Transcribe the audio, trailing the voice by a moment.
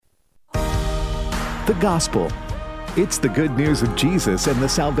The gospel. It's the good news of Jesus and the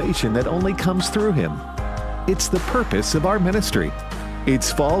salvation that only comes through him. It's the purpose of our ministry.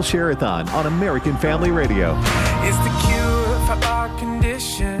 It's Fall Share-a-thon on American Family Radio. It's the cure for our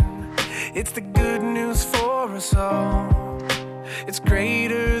condition. It's the good news for us all. It's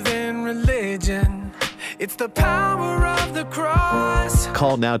greater than religion. It's the power of the cross.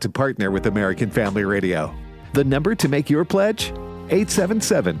 Call now to partner with American Family Radio. The number to make your pledge?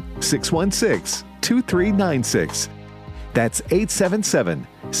 877-616-2396. That's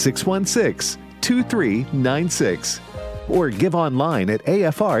 877-616-2396. Or give online at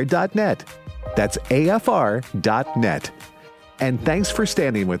afr.net. That's afr.net. And thanks for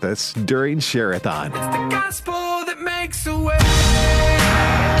standing with us during Share-a-thon. It's the gospel that makes a way.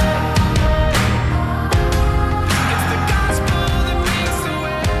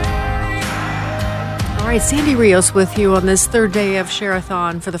 All right, Sandy Rios with you on this third day of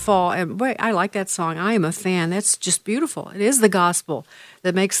Share-a-thon for the fall. And boy, I like that song. I am a fan. That's just beautiful. It is the gospel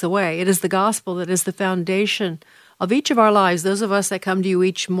that makes the way. It is the gospel that is the foundation of each of our lives. Those of us that come to you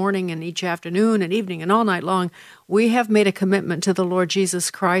each morning and each afternoon and evening and all night long, we have made a commitment to the Lord Jesus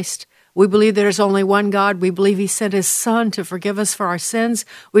Christ. We believe there's only one God. We believe he sent his son to forgive us for our sins.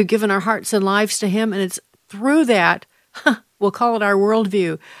 We've given our hearts and lives to him, and it's through that, we'll call it our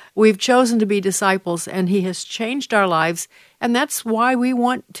worldview, we've chosen to be disciples, and he has changed our lives, and that's why we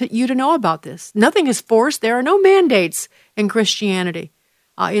want you to know about this. Nothing is forced. There are no mandates in Christianity.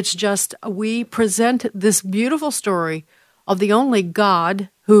 It's just we present this beautiful story of the only God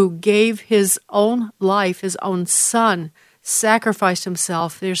who gave his own life, his own son, sacrificed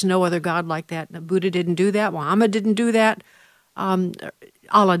himself. There's no other God like that. Buddha didn't do that. Muhammad didn't do that.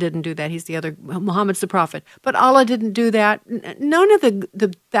 Allah didn't do that. He's the other. Muhammad's the prophet. But Allah didn't do that. None of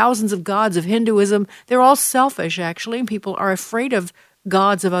the thousands of gods of Hinduism, they're all selfish, actually. And people are afraid of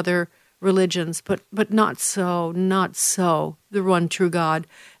gods of other religions, but not so, the one true God.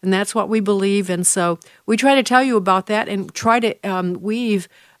 And that's what we believe. And so we try to tell you about that and try to weave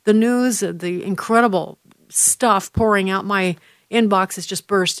the news, the incredible stuff pouring out. My inbox is just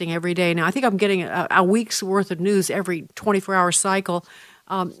bursting every day. Now, I think I'm getting a week's worth of news every 24-hour cycle.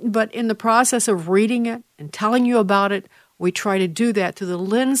 But in the process of reading it and telling you about it, we try to do that through the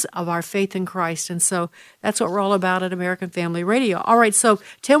lens of our faith in Christ. And so that's what we're all about at American Family Radio. All right, so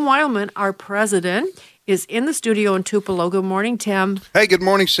Tim Weilman, our president, is in the studio in Tupelo. Good morning, Tim. Hey, good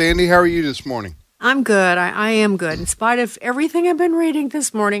morning, Sandy. How are you this morning? I'm good. I am good. In spite of everything I've been reading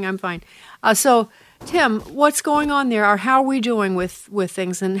this morning, I'm fine. So, Tim, what's going on there? Or how are we doing with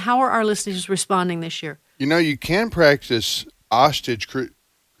things, and how are our listeners responding this year? You know, you can practice hostage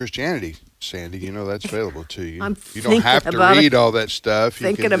Christianity, Sandy. You know that's available to you. You don't have to read all that stuff. You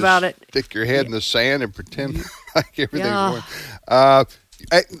thinking can about it. Stick your head in the sand and pretend like everything's going.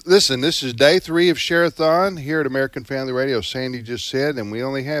 Hey, listen, this is day 3 of Share-a-thon here at American Family Radio. Sandy just said, and we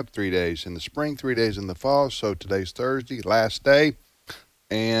only have 3 days in the spring, 3 days in the fall. So today's Thursday, last day.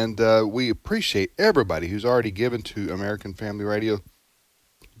 And we appreciate everybody who's already given to American Family Radio.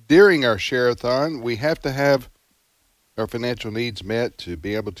 During our Share-a-thon, we have to have our financial needs met to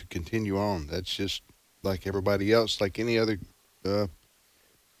be able to continue on. That's just like everybody else, like any other,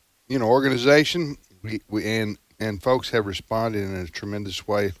 organization. We folks have responded in a tremendous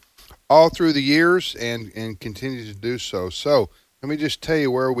way all through the years and continue to do so. So let me just tell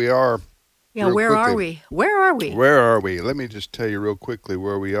you where we are. Yeah, where are we? Where are we? Where are we? Let me just tell you real quickly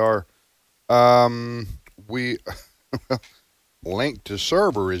where we are. We link to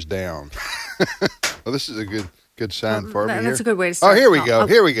server is down. Well, this is a good sign for me. That's a good way to start. Oh, here we go.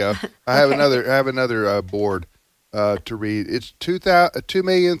 Here we go. I have another board to read. It's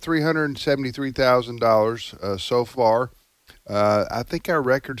 $2,373,000 so far. I think our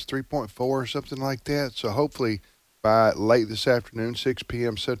record's 3.4 or something like that. So hopefully by late this afternoon, 6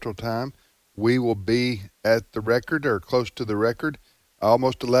 p.m. Central Time, we will be at the record or close to the record.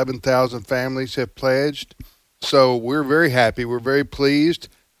 Almost 11,000 families have pledged. So we're very happy. We're very pleased.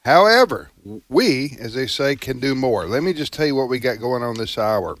 However, we, as they say, can do more. Let me just tell you what we got going on this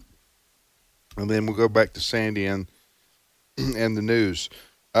hour. And then we'll go back to Sandy and the news.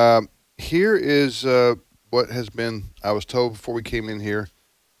 Here is what has been, I was told before we came in here,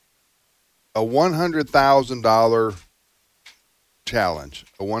 a $100,000 challenge.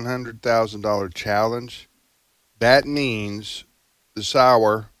 A $100,000 challenge. That means this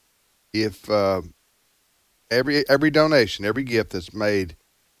hour, if every donation, every gift that's made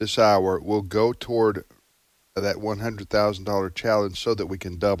this hour will go toward that $100,000 challenge so that we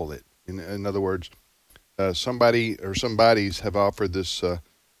can double it. In other words, somebody or somebodies have offered this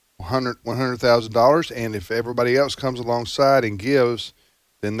 $100,000, and if everybody else comes alongside and gives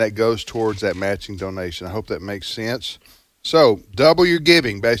then that goes towards that matching donation. I hope that makes sense. So double your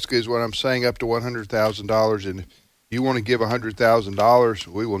giving, basically, is what I'm saying, up to $100,000. And if you want to give $100,000,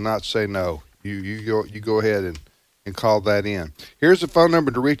 we will not say no. You go ahead and call that in. Here's the phone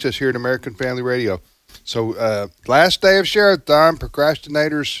number to reach us here at American Family Radio. So last day of Share-a-thon,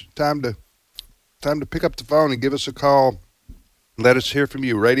 procrastinators, time to pick up the phone and give us a call. Let us hear from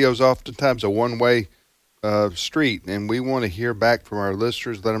you. Radio's oftentimes a one-way street, and we want to hear back from our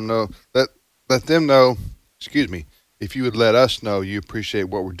listeners. Let them know. Let them know. Excuse me. If you would let us know you appreciate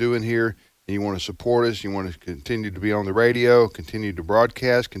what we're doing here, and you want to support us, you want to continue to be on the radio, continue to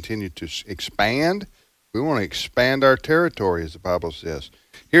broadcast, continue to expand. We want to expand our territory, as the Bible says.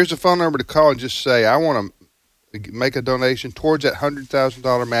 Here's the phone number to call and just say, I want to make a donation towards that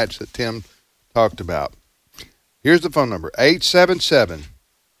 $100,000 match that Tim talked about. Here's the phone number,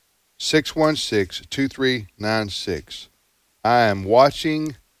 877-616-2396. I am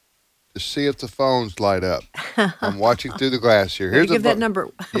watching to see if the phones light up. I'm watching through the glass here. Here's give that number.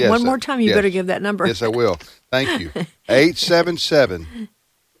 Yes, one more time, you better give that number. Yes, I will. Thank you.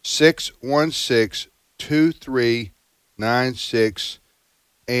 877-616-2396.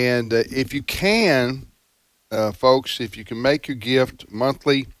 And if you can, folks, if you can make your gift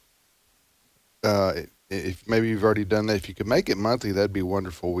monthly, if maybe you've already done that, if you can make it monthly, that'd be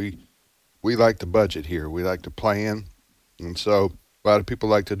wonderful. We like to budget here. We like to plan. And so a lot of people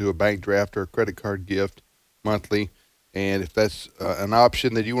like to do a bank draft or a credit card gift monthly. And if that's an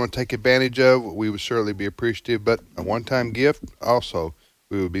option that you want to take advantage of, we would certainly be appreciative. But a one-time gift also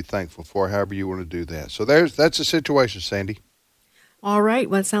we would be thankful for, however you want to do that. So that's the situation, Sandy. All right.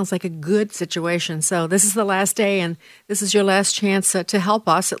 Well, it sounds like a good situation. So this is the last day, and this is your last chance to help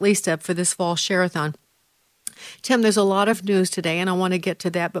us, at least for this fall Share-a-thon. Tim, there's a lot of news today, and I want to get to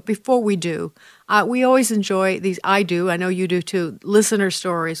that. But before we do, we always enjoy these. I do. I know you do too. Listener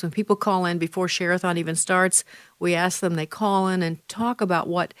stories. When people call in before Share-a-thon even starts, we ask them, they call in and talk about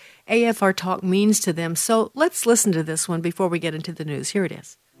what AFR Talk means to them. So let's listen to this one before we get into the news. Here it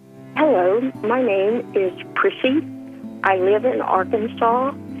is. Hello, my name is Prissy. I live in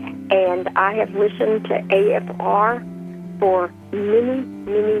Arkansas, and I have listened to AFR for many,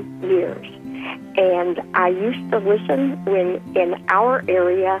 many years. And I used to listen when in our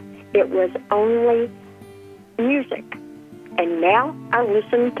area it was only music. And now I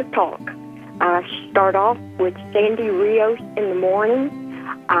listen to talk. I start off with Sandy Rios in the morning.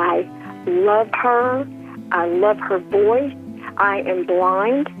 I love her. I love her voice. I am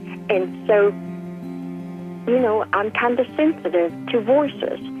blind, and so, you know, I'm kind of sensitive to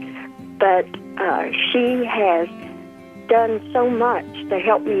voices. But she has done so much to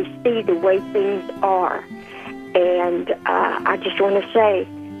help me see the way things are. And I just want to say,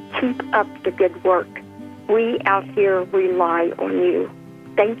 keep up the good work. We out here rely on you.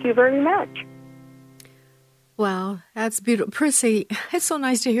 Thank you very much. Wow, that's beautiful. Prissy, it's so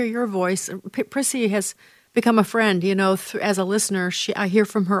nice to hear your voice. Prissy has become a friend, you know, as a listener. I hear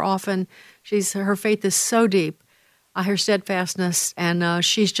from her often. Her faith is so deep, her steadfastness, and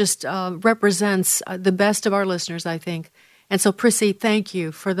she's just represents the best of our listeners, I think. And so, Prissy, thank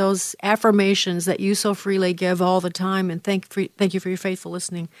you for those affirmations that you so freely give all the time, and thank you for your faithful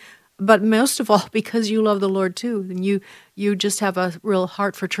listening. But most of all, because you love the Lord too, and you just have a real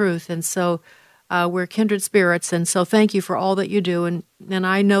heart for truth, and so we're kindred spirits. And so, thank you for all that you do, and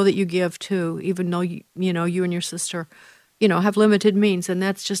I know that you give too, even though you and your sister, have limited means, and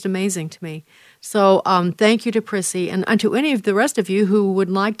that's just amazing to me. So thank you to Prissy. And to any of the rest of you who would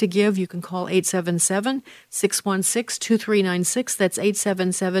like to give, you can call 877-616-2396. That's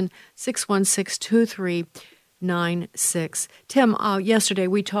 877-616-2396. Tim, yesterday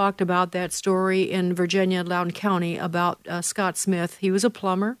we talked about that story in Virginia, Loudoun County, about Scott Smith. He was a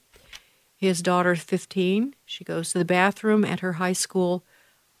plumber. His daughter's 15. She goes to the bathroom at her high school.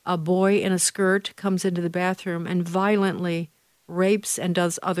 A boy in a skirt comes into the bathroom and violently rapes and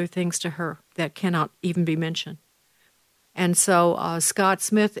does other things to her that cannot even be mentioned. And so Scott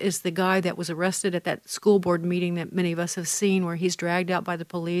Smith is the guy that was arrested at that school board meeting that many of us have seen, where he's dragged out by the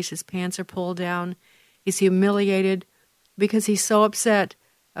police, his pants are pulled down, he's humiliated because he's so upset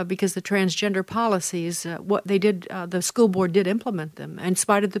because the transgender policies, what they did, the school board did implement them, in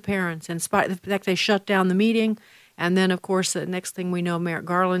spite of the parents, in spite of the fact they shut down the meeting. And then, of course, the next thing we know, Merrick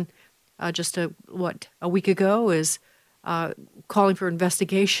Garland, just a week ago, is calling for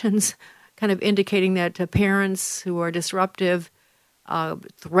investigations, kind of indicating that parents who are disruptive,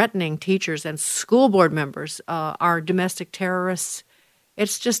 threatening teachers and school board members are domestic terrorists.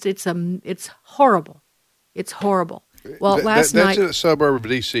 It's horrible. It's horrible. Well, last night... That's in a suburb of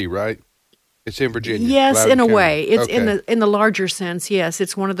D.C., right? It's in Virginia. Yes, Loudoun in a County. way. It's Okay. in the larger sense. Yes,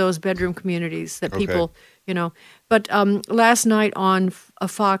 it's one of those bedroom communities that Okay. people, But last night on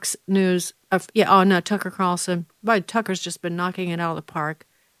Fox News, on Tucker Carlson, Tucker's just been knocking it out of the park.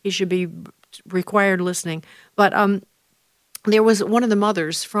 He should be required listening. But there was one of the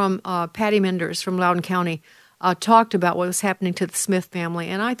mothers from Patty Menders from Loudoun County talked about what was happening to the Smith family,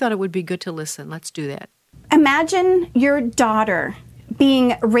 and I thought it would be good to listen. Let's do that. Imagine your daughter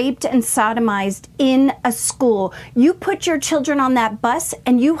being raped and sodomized in a school. You put your children on that bus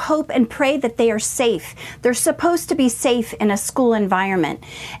and you hope and pray that they are safe. They're supposed to be safe in a school environment.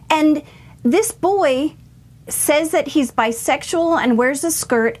 And this boy says that he's bisexual and wears a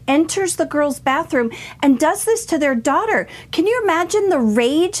skirt, enters the girls' bathroom, and does this to their daughter. Can you imagine the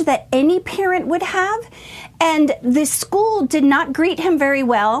rage that any parent would have? And the school did not greet him very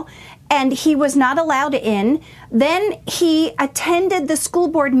well, and he was not allowed in. Then he attended the school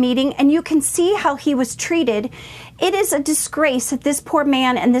board meeting, and you can see how he was treated. It is a disgrace that this poor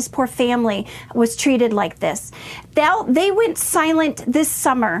man and this poor family was treated like this. Now, they went silent this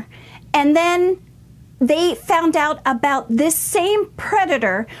summer, and then they found out about this same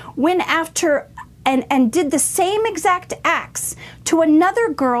predator went after and did the same exact acts to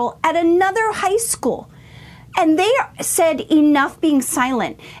another girl at another high school. And they said enough being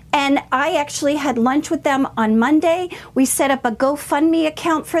silent. And I actually had lunch with them on Monday. We set up a GoFundMe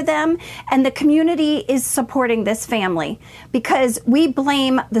account for them. And the community is supporting this family because we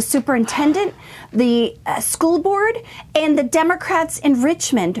blame the superintendent, the school board, and the Democrats in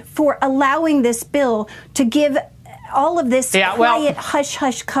Richmond for allowing this bill to give all of this quiet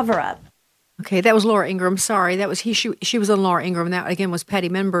hush-hush cover-up. Okay, that was Laura Ingram. Sorry, that was she was on Laura Ingram. That again was Patty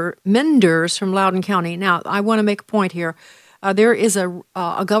Menders from Loudoun County. Now, I want to make a point here. There is a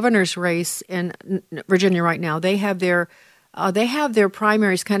governor's race in Virginia right now. They have their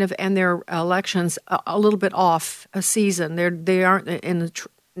primaries kind of and their elections a little bit off a season. They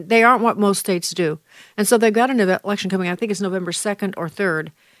aren't what most states do, and so they've got an election coming. I think it's November 2nd or 3rd.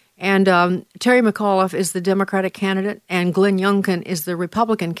 And Terry McAuliffe is the Democratic candidate, and Glenn Youngkin is the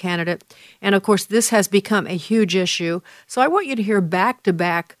Republican candidate. And, of course, this has become a huge issue. So I want you to hear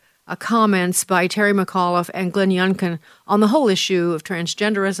back-to-back comments by Terry McAuliffe and Glenn Youngkin on the whole issue of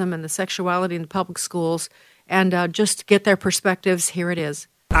transgenderism and the sexuality in the public schools. And just to get their perspectives, here it is.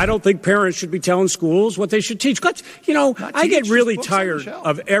 I don't think parents should be telling schools what they should teach. I get really tired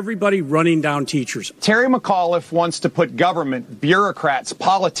of everybody running down teachers. Terry McAuliffe wants to put government, bureaucrats,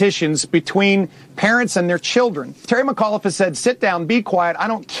 politicians between parents and their children. Terry McAuliffe has said, sit down, be quiet. I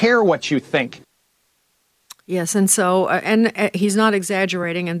don't care what you think. Yes, and so, he's not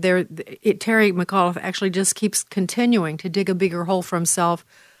exaggerating, and Terry McAuliffe actually just keeps continuing to dig a bigger hole for himself.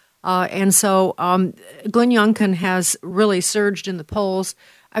 And so Glenn Youngkin has really surged in the polls.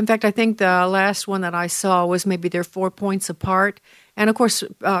 In fact, I think the last one that I saw was maybe they're 4 points apart. And, of course,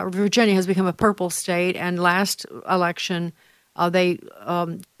 Virginia has become a purple state, and last election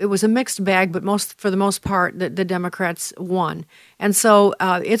it was a mixed bag, but for the most part, the Democrats won. And so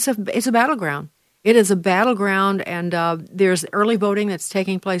it's a battleground. It is a battleground, and there's early voting that's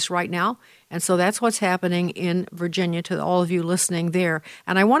taking place right now. And so that's what's happening in Virginia to all of you listening there.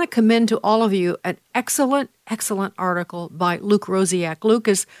 And I want to commend to all of you an excellent, excellent article by Luke Rosiak. Luke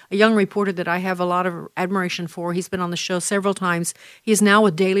is a young reporter that I have a lot of admiration for. He's been on the show several times. He's now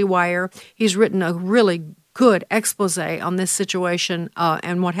with Daily Wire. He's written a really good expose on this situation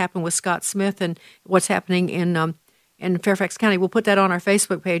and what happened with Scott Smith and what's happening in Fairfax County. We'll put that on our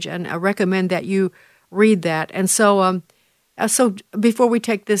Facebook page, and I recommend that you read that. And so before we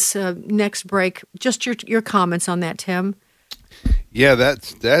take this next break, just your comments on that, Tim. Yeah,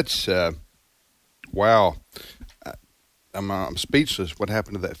 that's wow. I'm speechless. What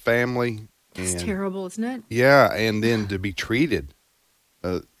happened to that family? It's terrible, isn't it? Yeah, and then to be treated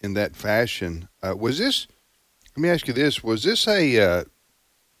in that fashion. Was this? Let me ask you this: was this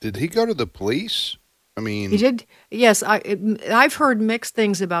did he go to the police? I mean, he did. Yes, I've heard mixed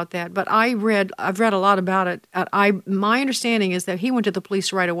things about that, but I've read a lot about it. My understanding is that he went to the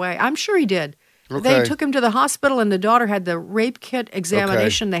police right away. I'm sure he did. Okay. They took him to the hospital, and the daughter had the rape kit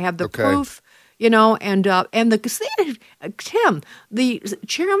examination. Okay. They have the proof, and Tim, the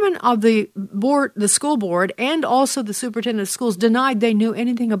chairman of the board, the school board, and also the superintendent of schools denied they knew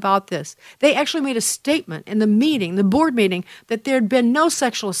anything about this. They actually made a statement in the board meeting, that there had been no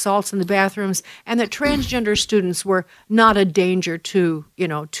sexual assaults in the bathrooms and that transgender students were not a danger to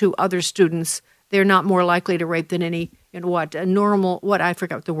other students. They're not more likely to rape than any, a normal, I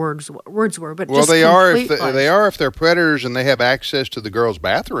forgot what the words were, but well, they are if they're predators and they have access to the girls'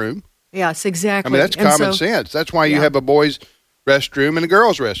 bathroom. Yes, exactly. I mean, that's common sense. That's why you have a boys' restroom and a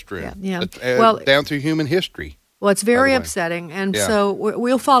girls' restroom. Well, down through human history. Well, it's very upsetting, and so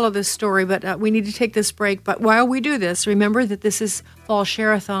we'll follow this story, but we need to take this break. But while we do this, remember that this is Fall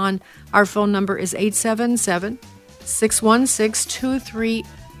Share-a-thon. Our phone number is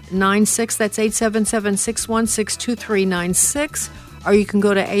 877-616-2396. That's 877-616-2396. Or you can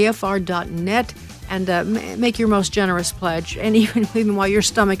go to afr.net and make your most generous pledge. And even while your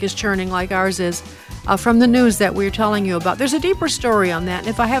stomach is churning like ours is, from the news that we're telling you about. There's a deeper story on that, and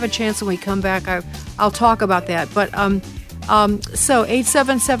if I have a chance when we come back, I'll talk about that. But so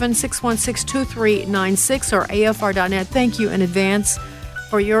 877-616-2396 or afr.net. Thank you in advance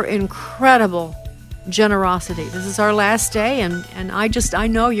for your incredible generosity. This is our last day, and I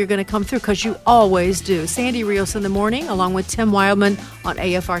know you're going to come through because you always do. Sandy Rios in the morning, along with Tim Wildman on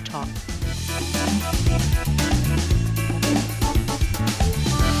AFR Talk.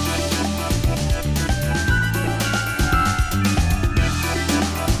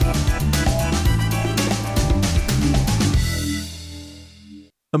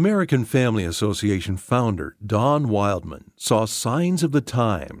 American Family Association founder Don Wildman saw signs of the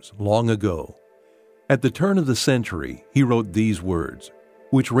times long ago. At the turn of the century, he wrote these words,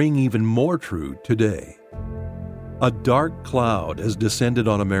 which ring even more true today. A dark cloud has descended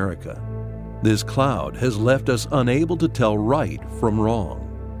on America. This cloud has left us unable to tell right from wrong.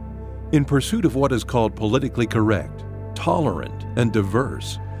 In pursuit of what is called politically correct, tolerant, and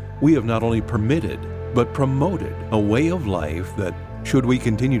diverse, we have not only permitted, but promoted a way of life that, should we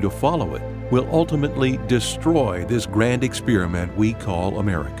continue to follow it, will ultimately destroy this grand experiment we call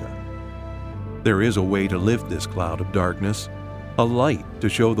America. There is a way to lift this cloud of darkness, a light to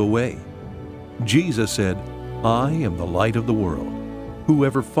show the way. Jesus said, "I am the light of the world.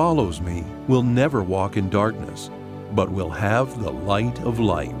 Whoever follows me will never walk in darkness, but will have the light of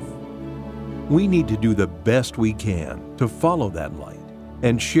life." We need to do the best we can to follow that light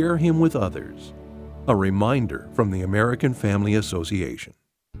and share him with others. A reminder from the American Family Association.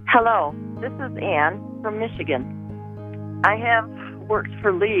 Hello, this is Ann from Michigan. I have worked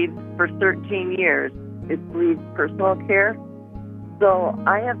for Leeds for 13 years. It's Leeds Personal Care. So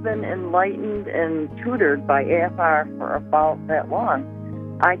I have been enlightened and tutored by AFR for about that long.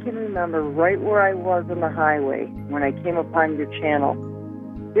 I can remember right where I was on the highway when I came upon your channel.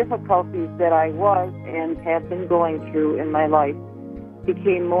 Difficulties that I was and have been going through in my life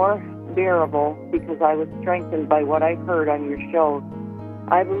became more bearable because I was strengthened by what I heard on your shows.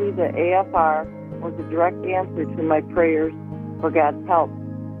 I believe that AFR was a direct answer to my prayers for God's help.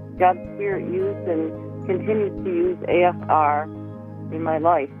 God's Spirit used and continues to use AFR in my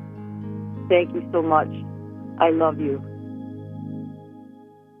life. Thank you so much. I love you.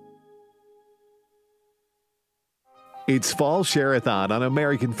 It's Fall Share-a-thon on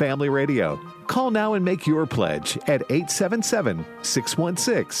American Family Radio. Call now and make your pledge at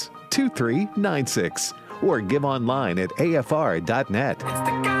 877-616-2396 or give online at afr.net.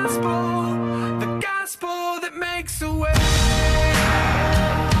 It's the gospel that makes a way.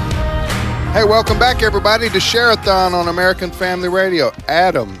 Hey, welcome back, everybody, to Share-a-thon on American Family Radio.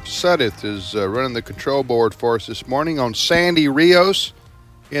 Adam Sudduth is running the control board for us this morning on Sandy Rios.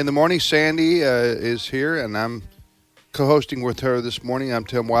 In the morning, Sandy is here, and I'm co-hosting with her this morning. I'm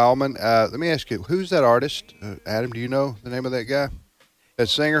Tim Wildman. Let me ask you, who's that artist? Adam, do you know the name of that guy? That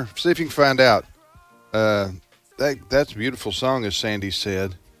singer? See if you can find out. That's a beautiful song, as Sandy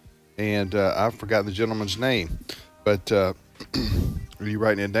said, and I've forgotten the gentleman's name. But are you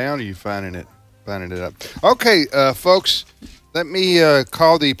writing it down, or are you finding it up? Okay, folks, let me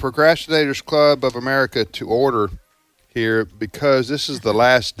call the Procrastinators Club of America to order here, because this is the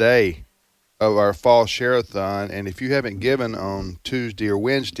last day of our Fall Share-a-thon, and if you haven't given on Tuesday or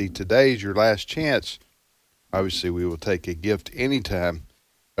Wednesday, today's your last chance. Obviously, we will take a gift any time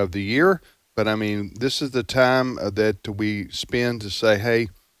of the year, but I mean, this is the time that we spend to say, hey,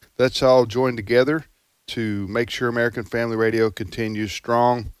 let's all join together to make sure American Family Radio continues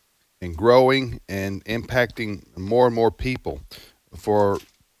strong and growing and impacting more and more people for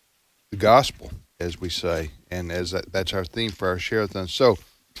the gospel, as we say, and as that's our theme for our Share-a-thon. So,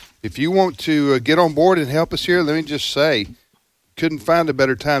 if you want to get on board and help us here, let me just say, couldn't find a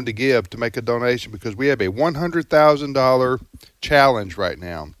better time to give, to make a donation, because we have a $100,000 challenge right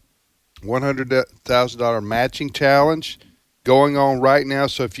now. $100,000 matching challenge going on right now.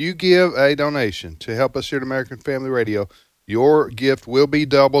 So if you give a donation to help us here at American Family Radio, your gift will be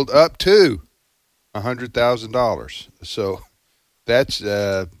doubled up to $100,000. So that's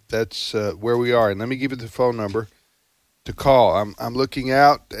where we are. And let me give you the phone number to call. I'm looking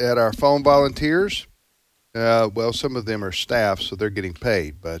out at our phone volunteers. Well, some of them are staff, so they're getting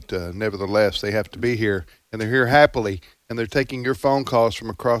paid, but nevertheless, they have to be here, and they're here happily, and they're taking your phone calls from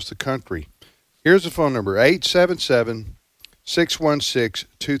across the country. Here's the phone number,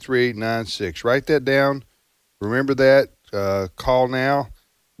 877-616-2396. Write that down. Remember that. Call now,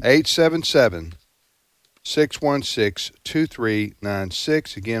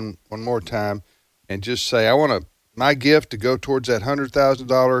 877-616-2396. Again, one more time, and just say, I want my gift to go towards that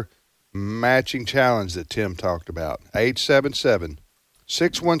 $100,000 matching challenge that Tim talked about.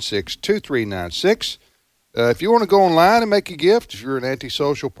 877-616-2396. If you want to go online and make a gift, if you're an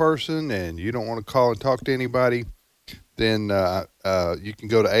antisocial person and you don't want to call and talk to anybody, then you can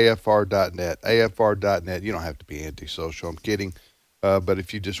go to afr.net. afr.net. You don't have to be antisocial. I'm kidding. But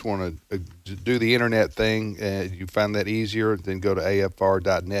if you just want to do the internet thing, you find that easier, then go to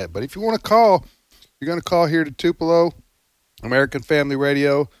afr.net. But if you want to call, you're going to call here to Tupelo, American Family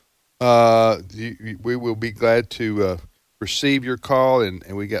Radio. We will be glad to receive your call, and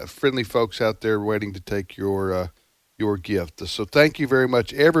we got friendly folks out there waiting to take your gift. So thank you very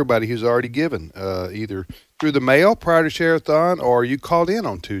much, everybody who's already given, either through the mail prior to Share-a-thon, or you called in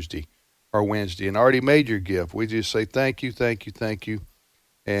on Tuesday or Wednesday and already made your gift. We just say thank you, thank you, thank you,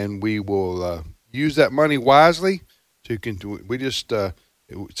 and we will use that money wisely.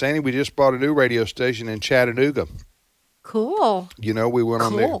 Sandy, we just bought a new radio station in Chattanooga. Cool. You know, we went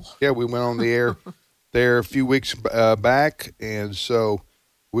on there. Yeah, we went on the air there a few weeks back, and so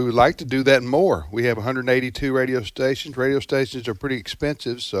we would like to do that more. We have 182 radio stations. Radio stations are pretty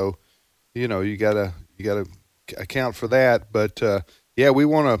expensive, so you know you gotta account for that. But yeah, we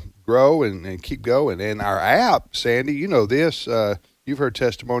want to grow and keep going. And our app, Sandy, you know this. You've heard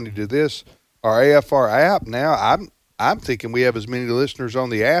testimony to this. Our AFR app now. I'm thinking we have as many listeners on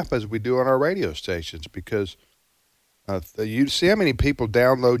the app as we do on our radio stations, because you see how many people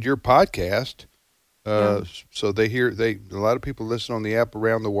download your podcast. So a lot of people listen on the app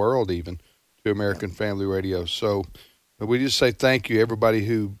around the world, even to American Family Radio. So we just say thank you, everybody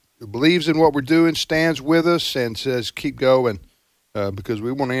who believes in what we're doing, stands with us, and says keep going, because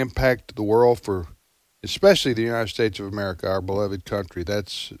we want to impact the world, for especially the United States of America, our beloved country.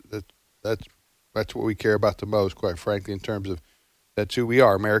 That's what we care about the most, quite frankly, in terms of that's who we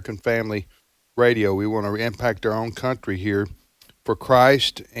are, American Family Radio. We want to impact our own country here for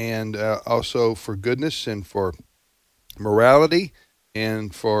Christ, and also for goodness and for morality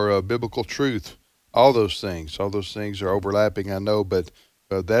and for biblical truth. All those things are overlapping, I know, but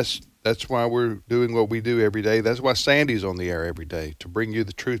that's why we're doing what we do every day. That's why Sandy's on the air every day, to bring you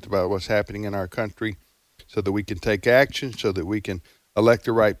the truth about what's happening in our country, so that we can take action, so that we can elect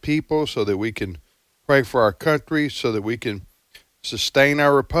the right people, so that we can pray for our country, so that we can sustain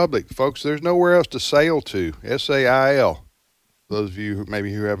our republic. Folks, there's nowhere else to sail to. S-A-I-L. Those of you who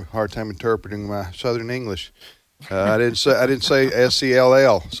have a hard time interpreting my Southern English, I didn't say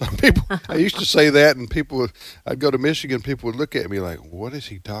S-E-L-L. Some people, I used to say that, and I'd go to Michigan, people would look at me like, "What is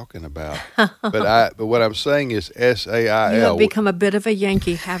he talking about?" But what I'm saying is S-A-I-L. You have become a bit of a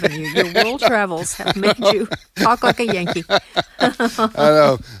Yankee, haven't you? Your world travels have made you talk like a Yankee. I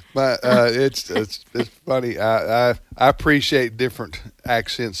know, but it's funny. I appreciate different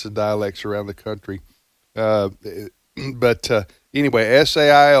accents and dialects around the country, but anyway,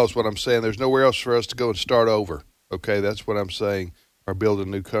 SAIL is what I'm saying. There's nowhere else for us to go and start over. Okay, that's what I'm saying, or build a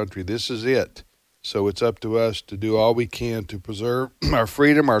new country. This is it. So it's up to us to do all we can to preserve our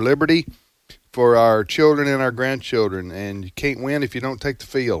freedom, our liberty, for our children and our grandchildren. And you can't win if you don't take the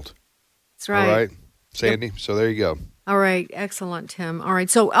field. That's right. All right, Sandy? Yep. So there you go. All right. Excellent, Tim. All right.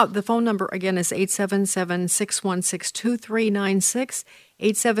 So the phone number, again, is 877-616-2396,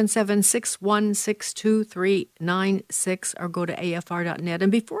 877-616-2396, or go to afr.net.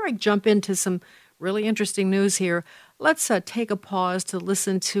 And before I jump into some really interesting news here, let's take a pause to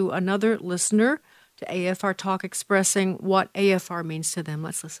listen to another listener to AFR Talk expressing what AFR means to them.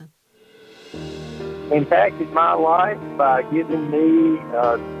 Let's listen. Impacted my life by giving me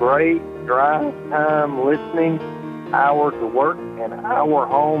a great drive time listening, hour to work and hour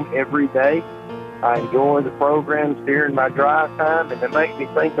home every day. I enjoy the programs during my drive time, and they make me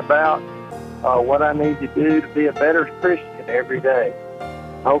think about what I need to do to be a better Christian every day.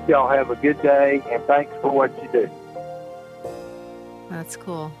 I hope y'all have a good day, and thanks for what you do. That's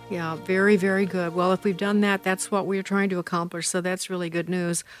cool. Yeah, very, very good. Well, if we've done that, that's what we're trying to accomplish, so that's really good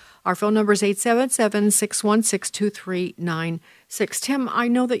news. Our phone number is 877-616-2396. Tim, I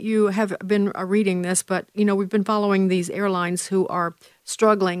know that you have been reading this, but, we've been following these airlines who are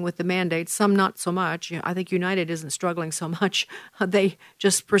struggling with the mandates, some not so much. I think United isn't struggling so much. They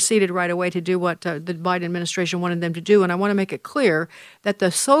just proceeded right away to do what the Biden administration wanted them to do. And I want to make it clear that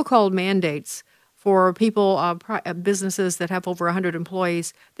the so-called mandates for people, businesses that have over 100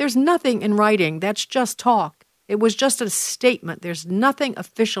 employees, there's nothing in writing. That's just talk. It was just a statement. There's nothing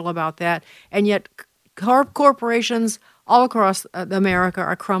official about that. And yet corporations all across America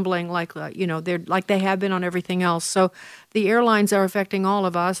are crumbling they're like they have been on everything else. So the airlines are affecting all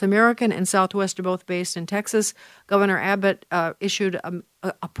of us. American and Southwest are both based in Texas. Governor Abbott issued a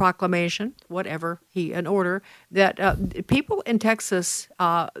proclamation, an order, that people in Texas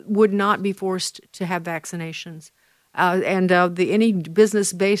would not be forced to have vaccinations. Any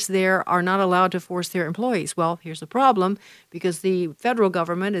business based there are not allowed to force their employees. Well, here's the problem, because the federal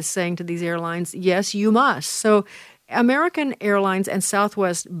government is saying to these airlines, yes, you must. So American Airlines and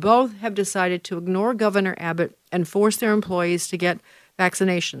Southwest both have decided to ignore Governor Abbott and force their employees to get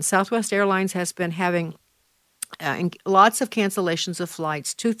vaccinations. Southwest Airlines has been having lots of cancellations of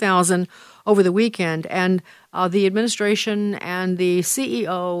flights, 2,000 over the weekend, and the administration and the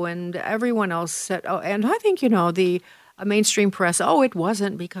CEO and everyone else said, and I think, the mainstream press, it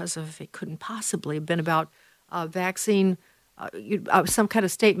wasn't because it couldn't possibly have been about vaccine, some kind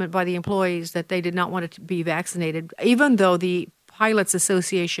of statement by the employees that they did not want to be vaccinated, even though the Pilots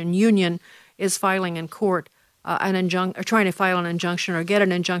Association union is filing in court trying to file an injunction or get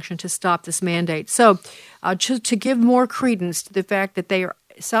an injunction to stop this mandate. So to give more credence to the fact that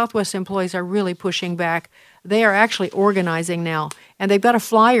Southwest employees are really pushing back, they are actually organizing now. And they've got a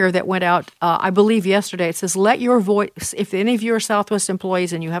flyer that went out, I believe, yesterday. It says, let your voice, if any of you are Southwest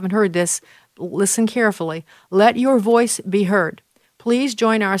employees and you haven't heard this, listen carefully. Let your voice be heard. Please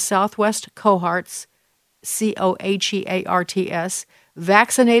join our Southwest cohorts, COHEARTS,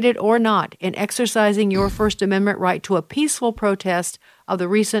 vaccinated or not, in exercising your First Amendment right to a peaceful protest of the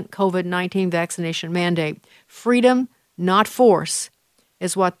recent COVID-19 vaccination mandate. Freedom, not force,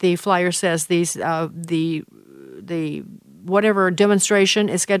 is what the flyer says. The whatever demonstration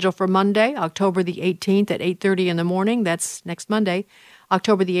is scheduled for Monday, October the 18th at 8:30 in the morning. That's next Monday,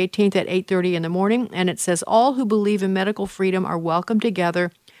 October the 18th at 8:30 in the morning. And it says, all who believe in medical freedom are welcome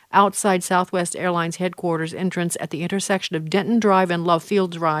together outside Southwest Airlines headquarters entrance at the intersection of Denton Drive and Love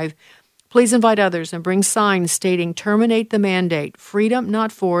Field Drive. Please invite others and bring signs stating terminate the mandate, freedom,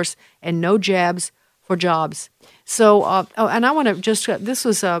 not force, and no jabs for jobs. So, and I want to this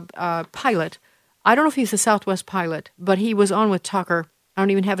was a pilot. I don't know if he's a Southwest pilot, but he was on with Tucker. I don't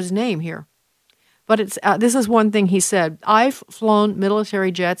even have his name here. But this is one thing he said. I've flown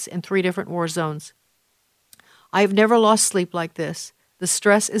military jets in 3 different war zones. I have never lost sleep like this. The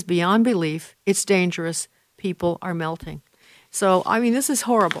stress is beyond belief. It's dangerous. People are melting. So, this is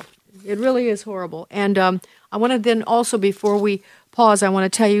horrible. It really is horrible. And I want to then also, before we pause, I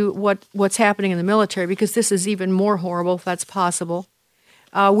want to tell you what's happening in the military, because this is even more horrible, if that's possible.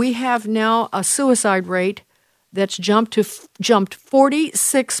 We have now a suicide rate that's jumped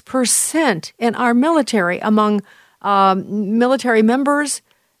 46% in our military among military members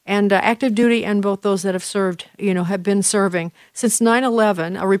and active duty, and both those that have served, have been serving. Since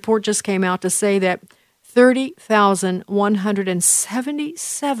 9/11, a report just came out to say that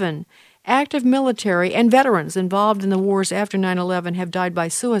 30,177 active military and veterans involved in the wars after 9/11 have died by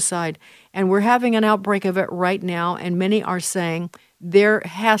suicide. And we're having an outbreak of it right now, and many are saying there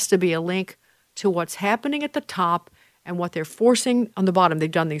has to be a link to what's happening at the top and what they're forcing on the bottom. They've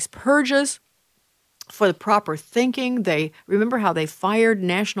done these purges for the proper thinking. They remember how they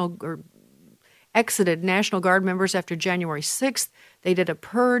exited National Guard members after January 6th. They did a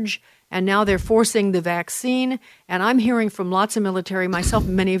purge, and now they're forcing the vaccine. And I'm hearing from lots of military, myself,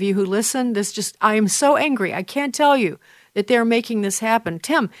 many of you who listen, I am so angry. I can't tell you that they're making this happen.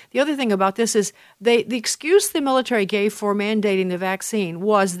 Tim, the other thing about this is the excuse the military gave for mandating the vaccine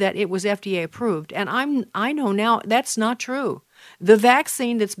was that it was FDA approved. And I know now that's not true. The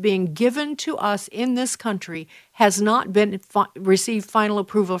vaccine that's being given to us in this country has not received final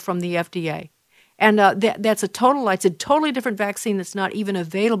approval from the FDA. And it's a totally different vaccine that's not even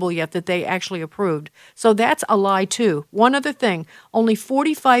available yet that they actually approved. So that's a lie, too. One other thing, only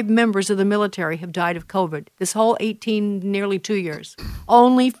 45 members of the military have died of COVID this whole nearly 2 years.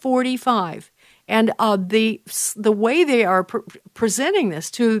 Only 45. And the way they are presenting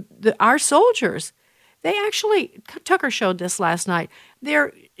this to our soldiers, Tucker showed this last night.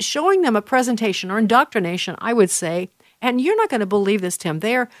 They're showing them a presentation or indoctrination, I would say. And you're not going to believe this, Tim.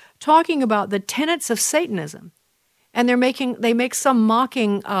 They're talking about the tenets of Satanism, and they make some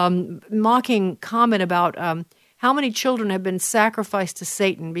mocking comment about how many children have been sacrificed to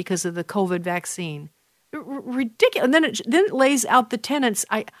Satan because of the COVID vaccine. Ridiculous. And then it lays out the tenets.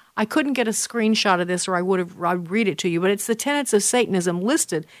 I couldn't get a screenshot of this, or I'd read it to you. But it's the tenets of Satanism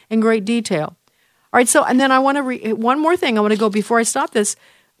listed in great detail. All right. So, and then I want to one more thing. I want to go before I stop this.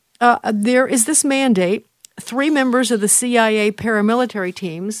 There is this mandate. 3 members of the CIA paramilitary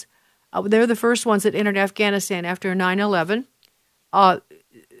teams They're the first ones that entered Afghanistan after 9/11.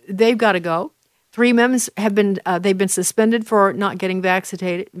 They've got to go. 3 members have been they've been suspended for not getting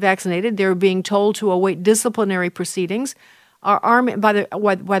vaccinated. They're being told to await disciplinary proceedings. Our Army, by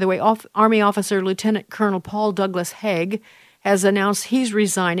the way, Army Officer Lieutenant Colonel Paul Douglas Haig has announced he's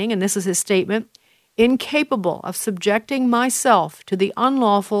resigning, and this is his statement: incapable of subjecting myself to the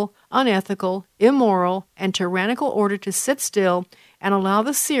unlawful, unethical, immoral, and tyrannical order to sit still and allow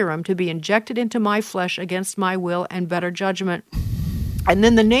the serum to be injected into my flesh against my will and better judgment. And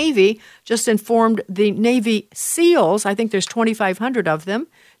then the Navy just informed the Navy SEALs, I think there's 2,500 of them,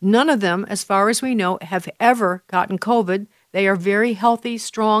 none of them, as far as we know, have ever gotten COVID. They are very healthy,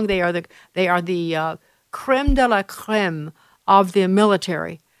 strong. They are the creme de la creme of the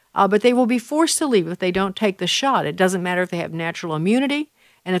military. But they will be forced to leave if they don't take the shot. It doesn't matter if they have natural immunity,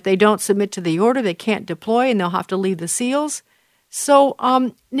 and if they don't submit to the order, they can't deploy, and they'll have to leave the SEALs. So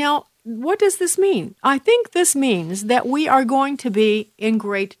now, what does this mean? I think this means that we are going to be in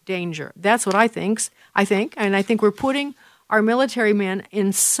great danger. That's what I think, and I think we're putting our military men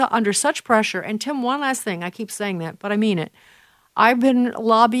under such pressure. And Tim, one last thing, I keep saying that, but I mean it. I've been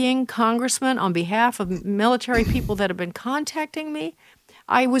lobbying congressmen on behalf of military people that have been contacting me.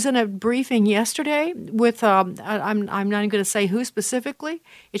 I was in a briefing yesterday with, I'm not even going to say who specifically.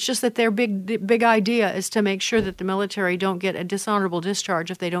 It's just that their big idea is to make sure that the military don't get a dishonorable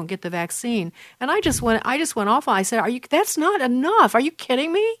discharge if they don't get the vaccine. And I just went off. I said, that's not enough. Are you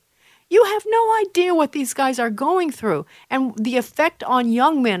kidding me? You have no idea what these guys are going through and the effect on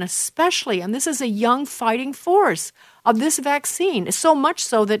young men especially. And this is a young fighting force of this vaccine, so much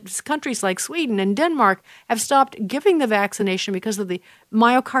so that countries like Sweden and Denmark have stopped giving the vaccination because of the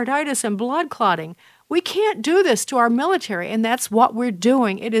myocarditis and blood clotting. We can't do this to our military, and that's what we're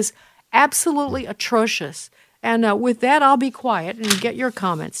doing. It is absolutely atrocious. And with that, I'll be quiet and get your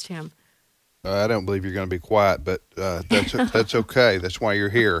comments, Tim. I don't believe you're going to be quiet, but that's okay. That's why you're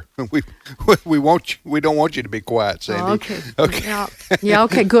here. We want you. We don't want you to be quiet, Sandy. Okay. Yeah.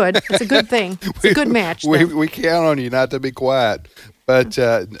 Okay. Good. It's a good thing. It's a good match. We count on you not to be quiet. But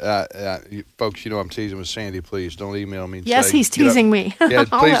folks, I'm teasing with Sandy. Please don't email me. Yes, he's teasing me. Yeah,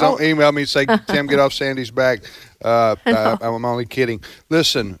 please don't email me and say, Tim, get off Sandy's back. I'm only kidding.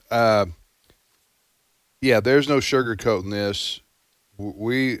 Listen. There's no sugarcoating this.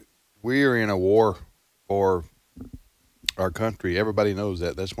 We are in a war for our country. Everybody knows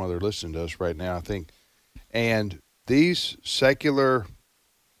that. That's why they're listening to us right now, I think. And these secular,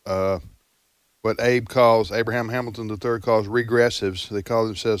 what Abraham Hamilton III calls regressives, they call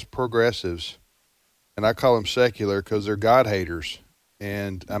themselves progressives. And I call them secular because they're God haters.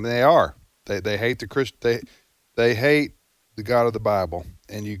 And I mean, they are. They hate the they hate the God of the Bible.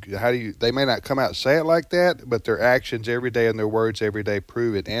 And they may not come out and say it like that, but their actions every day and their words every day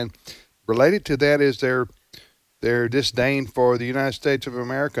prove it. And related to that is their disdain for the United States of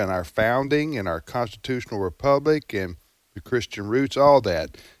America and our founding and our constitutional republic and the Christian roots, all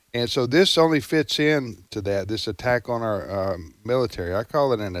that. And so this only fits in to that, this attack on our military. I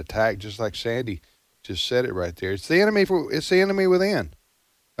call it an attack, just like Sandy just said it right there. It's the enemy within.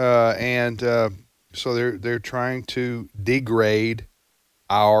 So they're trying to degrade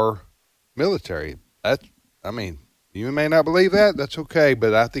our military. You may not believe that. That's okay,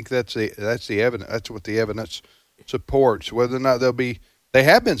 but I think that's the evidence. That's what the evidence supports. Whether or not they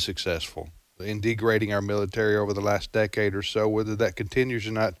have been successful in degrading our military over the last decade or so. Whether that continues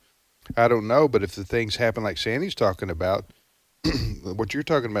or not, I don't know. But if the things happen like Sandy's talking about, what you're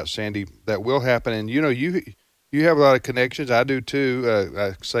talking about, Sandy, that will happen. And you have a lot of connections. I do too.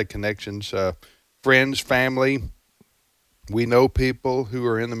 I say connections, friends, family. We know people who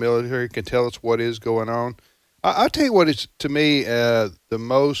are in the military, can tell us what is going on. I'll tell you what is, to me, the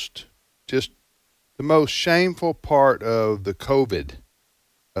most shameful part of the COVID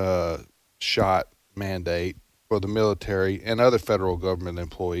shot mandate for the military and other federal government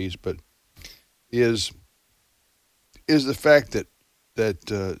employees, but is the fact that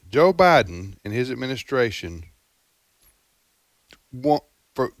Joe Biden and his administration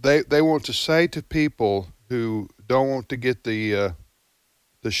they want to say to people who don't want to get the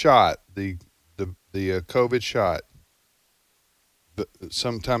shot, the COVID shot,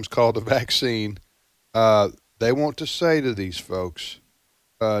 sometimes called a vaccine, they want to say to these folks,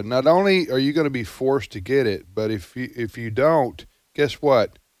 not only are you going to be forced to get it, but if you don't, guess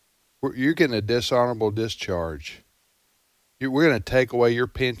what? You're getting a dishonorable discharge. We're going to take away your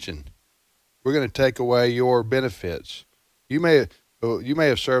pension. We're going to take away your benefits. You may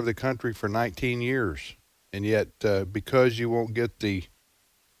have served the country for 19 years. And yet, because you won't get the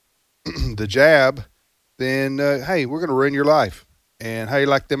jab, then, hey, we're going to ruin your life. and how you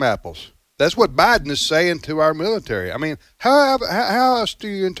like them apples. That's what Biden is saying to our military. I mean, how else do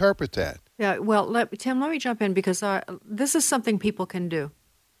you interpret that? Yeah, well, Tim, let me jump in because this is something people can do.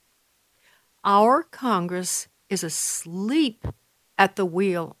 Our Congress is asleep at the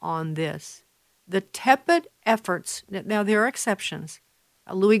wheel on this. The tepid efforts, now there are exceptions.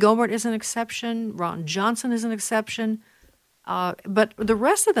 Louis Gohmert is an exception. Ron Johnson is an exception. But the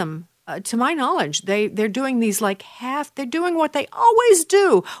rest of them, to my knowledge, they're doing these they're doing what they always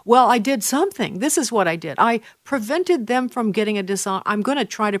do. Well, I did something. This is what I did. I prevented them from getting I'm going to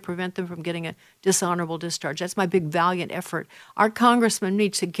try to prevent them from getting a dishonorable discharge. That's my big valiant effort. Our congressmen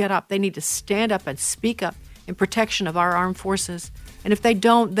need to get up. They need to stand up and speak up in protection of our armed forces. And if they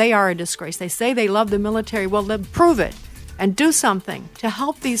don't, they are a disgrace. They say they love the military. Well, then prove it and do something to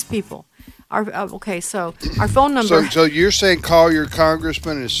help these people. So our phone number. So you're saying call your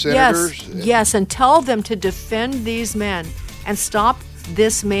congressmen and senators? Yes, and tell them to defend these men and stop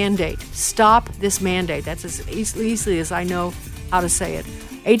this mandate. Stop this mandate. That's as easily as I know how to say it.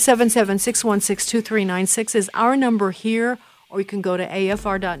 877-616-2396 is our number here, or you can go to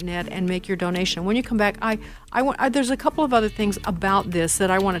afr.net and make your donation. When you come back, there's a couple of other things about this that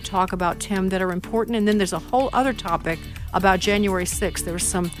I want to talk about, Tim, that are important, and then there's a whole other topic about January 6th. There's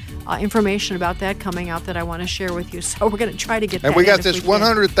some information about that coming out that I want to share with you, so we're going to try to get that. And we got this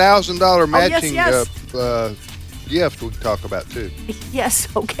 $100,000 matching gift we can talk about, too. Yes,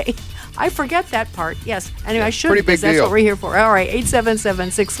 okay. I forget that part, yes. Anyway, I should, pretty big that's deal. What we're here for. All right,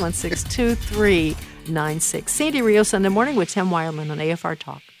 877-616-2396. Sandy Rios in the morning with Tim Wildman on AFR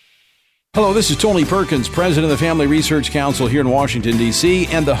Talk. Hello, this is Tony Perkins, president of the Family Research Council here in Washington, D.C.,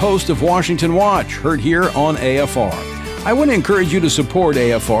 and the host of Washington Watch, heard here on AFR. I want to encourage you to support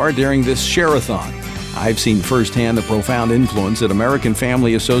AFR during this share-a-thon. I've seen firsthand the profound influence that American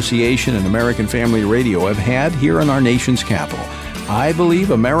Family Association and American Family Radio have had here in our nation's capital. I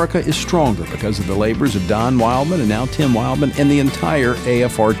believe America is stronger because of the labors of Don Wildman and now Tim Wildman and the entire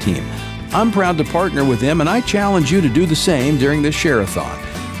AFR team. I'm proud to partner with them, and I challenge you to do the same during this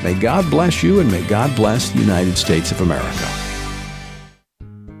share-a-thon. May God bless you, and may God bless the United States of America.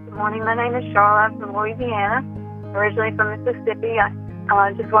 Good morning. My name is Charlotte. I'm from Louisiana, originally from Mississippi. I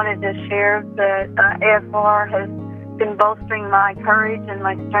just wanted to share that AFR has been bolstering my courage and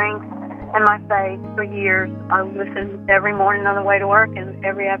my strength and my faith for years. I listen every morning on the way to work and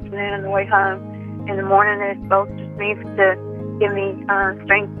every afternoon on the way home. In the morning, it bolsters me to give me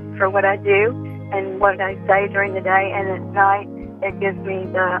strength for what I do and what I say during the day, and at night it gives me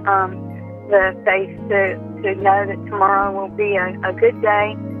the faith to know that tomorrow will be a good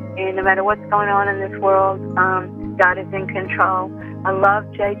day, and no matter what's going on in this world, God is in control. I love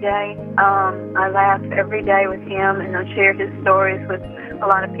JJ. I laugh every day with him, and I share his stories with a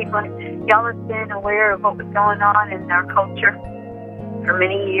lot of people. And y'all have been aware of what was going on in our culture for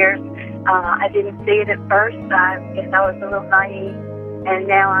many years. I didn't see it at first. I guess I was a little naive, and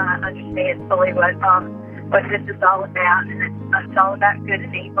now I understand fully what this is all about. And it's all about good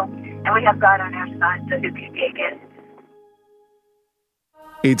and evil. And we have God on our side, so who can be against?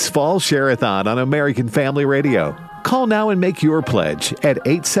 It's Fall Share-a-thon on American Family Radio. Call now and make your pledge at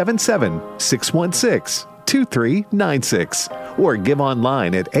 877-616-2396 or give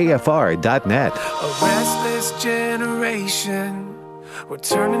online at afr.net. A restless generation, we're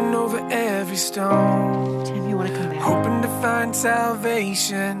turning over every stone. Tim, you want to come back? Hoping to find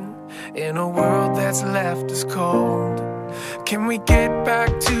salvation in a world that's left us cold. Can we get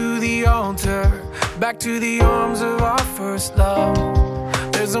back to the altar, back to the arms of our first love?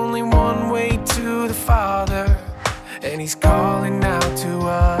 There's only one way to the Father, and He's calling out to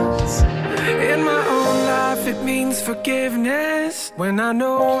us. In my own life, it means forgiveness when I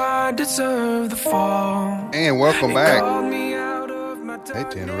know I deserve the fall. And welcome back. I hate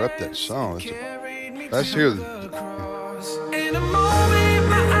to interrupt that song. Let's hear the.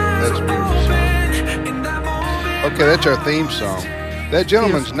 That's a beautiful song. Okay, that's our theme song. That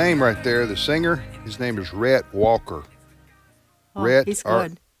gentleman's name right there, the singer, his name is Rhett Walker. Oh, Rhett, he's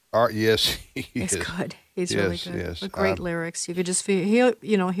good. Yes, he's good. He's really good. Yes. With great lyrics. You could just hear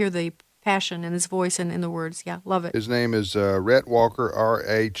the passion in his voice and in the words. Yeah, love it. His name is Rhett Walker,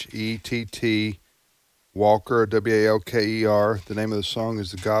 R-H-E-T-T, Walker, W-A-L-K-E-R. The name of the song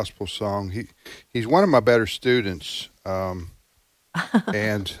is the gospel song. He's one of my better students, and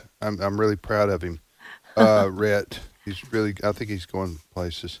I'm really proud of him. Rhett, I think he's going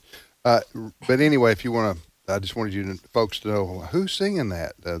places. But anyway, if you want to, I just wanted folks to know who's singing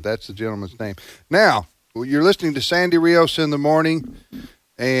that. That's the gentleman's name. Now, you're listening to Sandy Rios in the morning,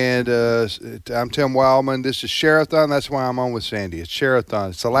 and I'm Tim Wildman. This is Share-a-thon. That's why I'm on with Sandy. It's Share-a-thon.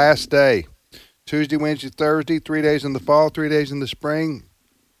 It's the last day Tuesday, Wednesday, Thursday, 3 days in the fall, 3 days in the spring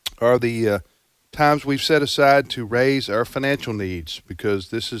are the times we've set aside to raise our financial needs, because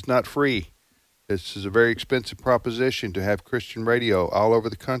this is not free. This is a very expensive proposition to have Christian radio all over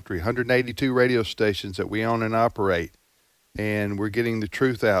the country, 182 radio stations that we own and operate. And we're getting the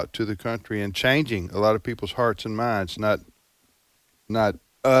truth out to the country and changing a lot of people's hearts and minds. Not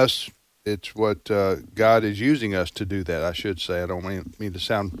us. It's what God is using us to do that, I should say. I don't mean to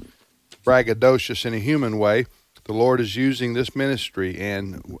sound braggadocious in a human way. The Lord is using this ministry,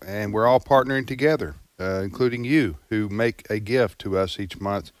 and we're all partnering together, including you, who make a gift to us each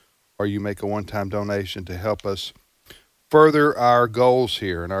month, or you make a one-time donation to help us further our goals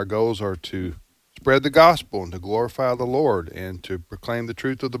here. And our goals are to spread the gospel and to glorify the Lord and to proclaim the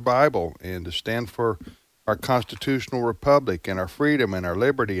truth of the Bible and to stand for our constitutional republic and our freedom and our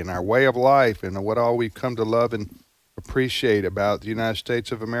liberty and our way of life and what all we've come to love and appreciate about the United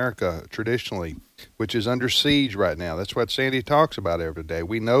States of America traditionally, which is under siege right now. That's what Sandy talks about every day.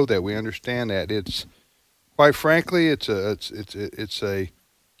 We know that. We understand that. It's, quite frankly, it's a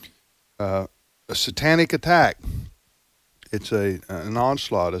satanic attack. It's an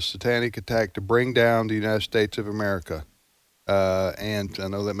onslaught, a satanic attack to bring down the United States of America. And I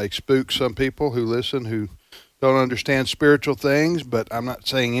know that may spook some people who listen who don't understand spiritual things, but I'm not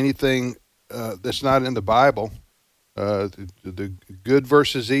saying anything that's not in the Bible. The good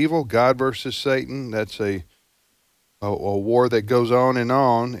versus evil, God versus Satan, that's a war that goes on.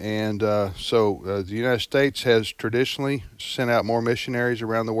 And so the United States has traditionally sent out more missionaries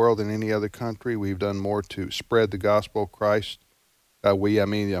around the world than any other country. We've done more to spread the gospel of Christ. I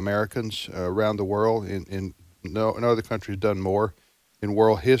mean the Americans around the world. No other country has done more in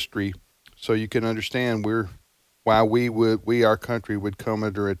world history. So you can understand why our country would come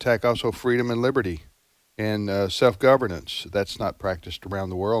under attack. Also, freedom and liberty and self-governance. That's not practiced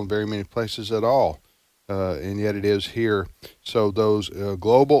around the world in very many places at all. And yet it is here. So those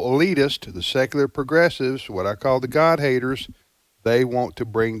global elitists, the secular progressives, what I call the God haters, they want to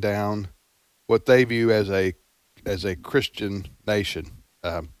bring down what they view as a Christian nation.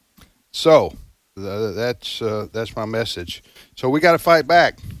 So that's my message. So we got to fight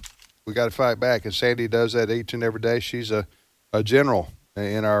back. We got to fight back, and Sandy does that each and every day. She's a general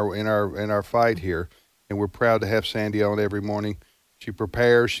in our fight here, and we're proud to have Sandy on every morning. She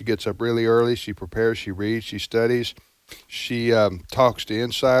prepares. She gets up really early. She prepares. She reads. She studies. She talks to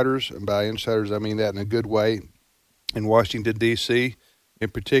insiders, and by insiders I mean that in a good way. In Washington, D.C., in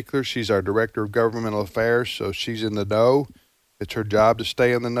particular, she's our Director of Governmental Affairs, so she's in the know. It's her job to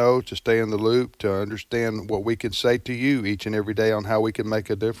stay in the know, to stay in the loop, to understand what we can say to you each and every day on how we can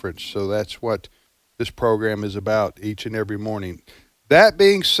make a difference. So that's what this program is about each and every morning. That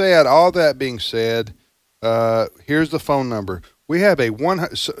being said, all that being said, here's the phone number. We have a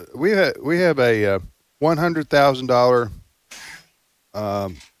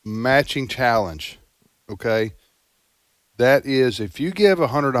 $100,000 matching challenge. Okay, that is if you give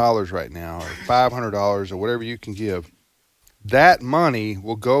 $100 right now or $500 or whatever you can give. That money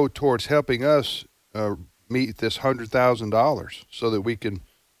will go towards helping us meet this $100,000 so that we can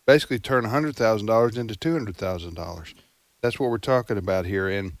basically turn $100,000 into $200,000. That's what we're talking about here.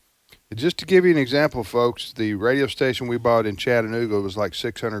 And just to give you an example, folks, the radio station we bought in Chattanooga was like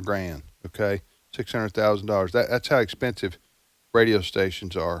 $600,000. Okay, $600,000. That's how expensive radio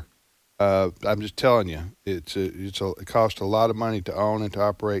stations are. I'm just telling you, it costs a lot of money to own and to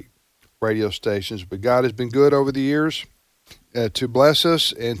operate radio stations. But God has been good over the years. To bless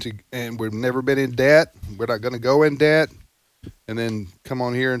us, and we've never been in debt. We're not going to go in debt and then come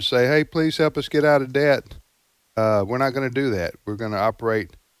on here and say, hey, please help us get out of debt. We're not going to do that. We're going to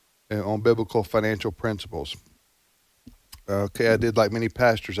operate on biblical financial principles. Okay, I did like many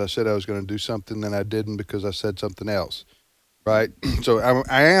pastors. I said I was going to do something, then I didn't because I said something else, right? So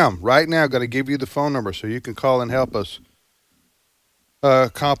I am right now going to give you the phone number so you can call and help us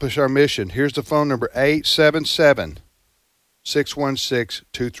accomplish our mission. Here's the phone number,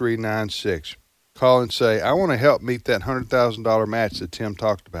 877-616-2396. Call and say, I want to help meet that $100,000 match that Tim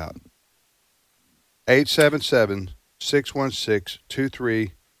talked about.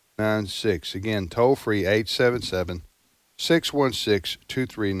 877-616-2396. Again, toll free,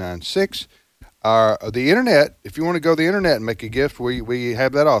 877-616-2396. The internet, if you want to go to the internet and make a gift, we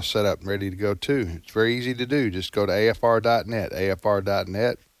have that all set up and ready to go too. It's very easy to do. Just go to afr.net,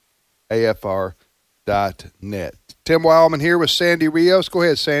 afr.net, afr.net. Tim Wildman here with Sandy Rios. Go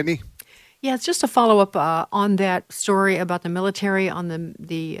ahead, Sandy. Yeah, it's just a follow-up on that story about the military, on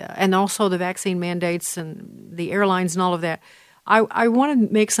the and also the vaccine mandates and the airlines and all of that. I want to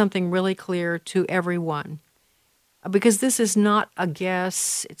make something really clear to everyone. because this is not a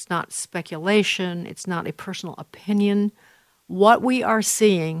guess, it's not speculation, it's not a personal opinion. What we are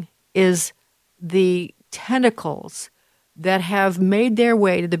seeing is the tentacles that have made their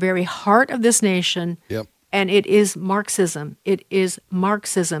way to the very heart of this nation. Yep. And it is Marxism. It is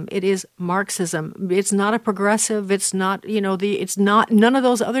Marxism. It is Marxism. It's not a progressive. It's not, it's not, none of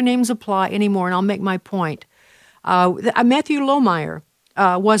those other names apply anymore. And I'll make my point. Matthew Lohmeyer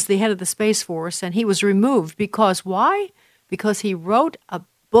was the head of the Space Force, and he was removed because why? Because he wrote a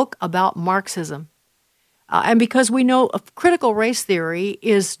book about Marxism. And because we know critical race theory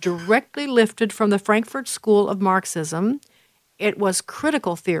is directly lifted from the Frankfurt School of Marxism. It was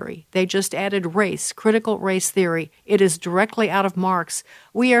critical theory. They just added race, critical race theory. It is directly out of Marx.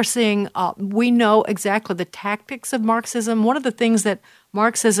 We are seeing, we know exactly the tactics of Marxism. One of the things that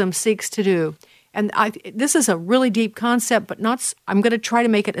Marxism seeks to do, and this is a really deep concept, but I'm going to try to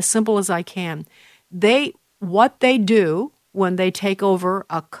make it as simple as I can. What they do when they take over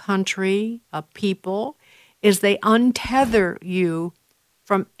a country, a people, is they untether you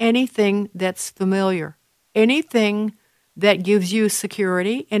from anything that's familiar, anything that gives you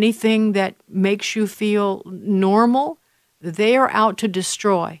security, anything that makes you feel normal, they are out to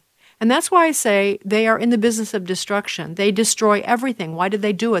destroy. And that's why I say they are in the business of destruction. They destroy everything. Why did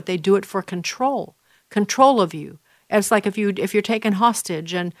they do it? They do it for control of you. It's like if you're taken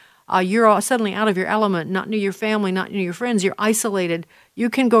hostage and you're all suddenly out of your element, not near your family, not near your friends, you're isolated, you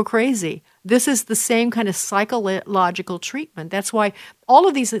can go crazy. This is the same kind of psychological treatment. That's why all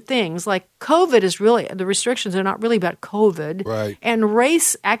of these things, like COVID is really, the restrictions are not really about COVID. Right. And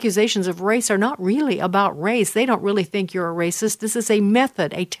accusations of race are not really about race. They don't really think you're a racist. This is a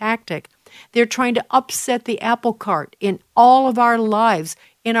method, a tactic. They're trying to upset the apple cart in all of our lives,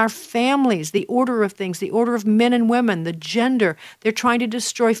 in our families, the order of things, the order of men and women, the gender. They're trying to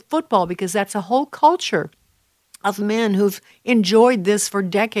destroy football because that's a whole culture of men who've enjoyed this for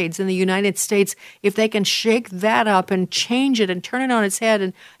decades in the United States. If they can shake that up and change it and turn it on its head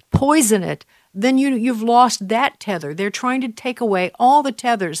and poison it, then you've lost that tether. They're trying to take away all the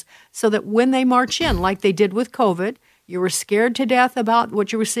tethers so that when they march in, like they did with COVID, you were scared to death about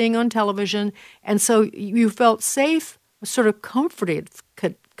what you were seeing on television, and so you felt safe, sort of comforted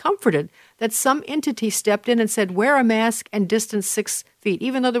that some entity stepped in and said, wear a mask and distance 6 feet,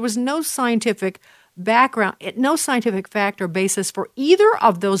 even though there was no scientific background, no scientific fact or basis for either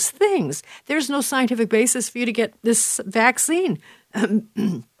of those things. There's no scientific basis for you to get this vaccine.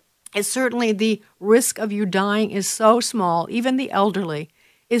 It's certainly the risk of you dying is so small, even the elderly,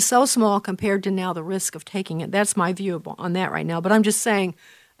 is so small compared to now the risk of taking it. That's my view on that right now. But I'm just saying,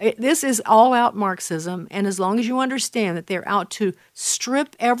 this is all-out Marxism, and as long as you understand that they're out to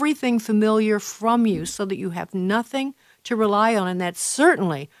strip everything familiar from you so that you have nothing to rely on, and that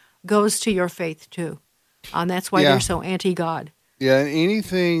certainly goes to your faith too. And that's why they're so anti-God. Yeah, and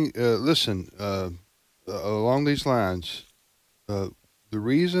anything, along these lines, the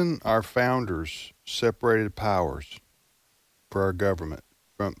reason our founders separated powers for our government,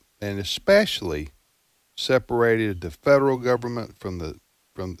 and especially separated the federal government from the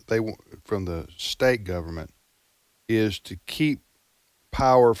state government, is to keep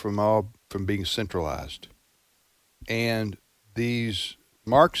power from being centralized. And these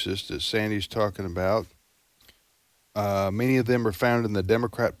Marxists that Sandy's talking about, many of them are found in the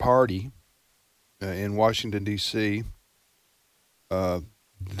Democrat Party in Washington, D.C.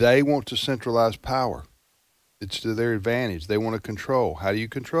 They want to centralize power. It's to their advantage. They want to control. How do you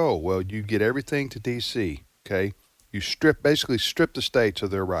control? Well, you get everything to D.C., okay? You basically strip the states of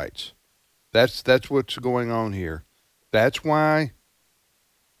their rights. That's what's going on here. That's why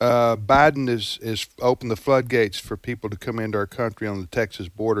Biden is opened the floodgates for people to come into our country on the Texas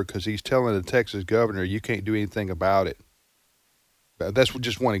border, because he's telling the Texas governor, you can't do anything about it. That's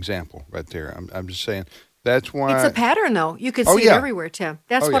just one example right there. I'm just saying. That's why it's a pattern, though. You could see it everywhere, Tim.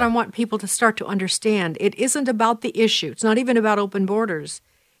 That's what I want people to start to understand. It isn't about the issue. It's not even about open borders.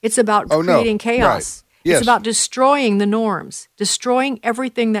 It's about creating chaos. Right. Yes. It's about destroying the norms, destroying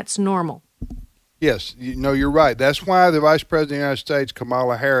everything that's normal. Yes, you're right. That's why the Vice President of the United States,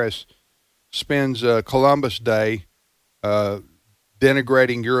 Kamala Harris, spends Columbus Day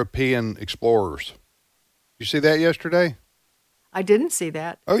denigrating European explorers. You see that yesterday? I didn't see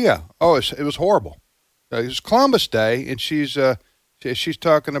that. Oh, yeah. Oh, it was horrible. It was Columbus Day, and she's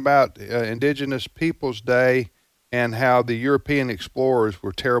talking about Indigenous Peoples Day and how the European explorers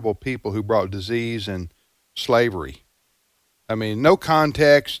were terrible people who brought disease and slavery. I mean, no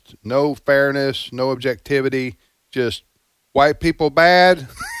context, no fairness, no objectivity, just white people bad.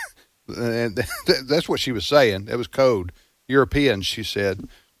 And that's what she was saying. That was code. Europeans, she said.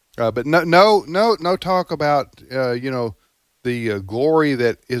 But no talk about the glory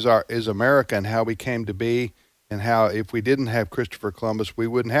that is America and how we came to be, and how if we didn't have Christopher Columbus, we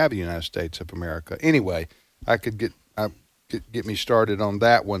wouldn't have the United States of America. Anyway, I could get me started on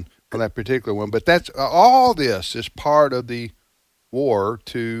that one, on that particular one. But that's all. This is part of the war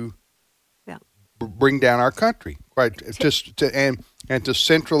to bring down our country, right? And to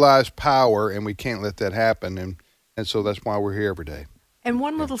centralize power, and we can't let that happen. And so that's why we're here every day. And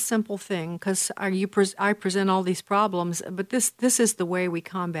one little simple thing, because I present all these problems, but this is the way we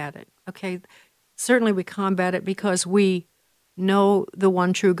combat it. Okay, certainly we combat it because we know the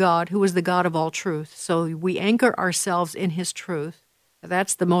one true God, who is the God of all truth. So we anchor ourselves in His truth.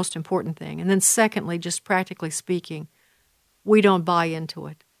 That's the most important thing. And then secondly, just practically speaking, we don't buy into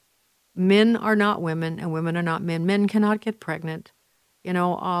it. Men are not women, and women are not men. Men cannot get pregnant.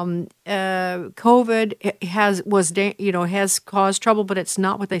 COVID has caused trouble, but it's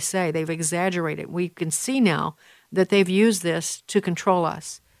not what they say. They've exaggerated. We can see now that they've used this to control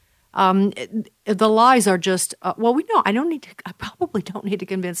us. The lies are just we know. I probably don't need to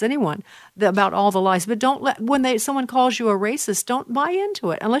convince anyone about all the lies. But when someone calls you a racist, don't buy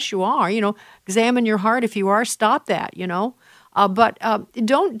into it unless you are. Examine your heart. If you are, stop that. But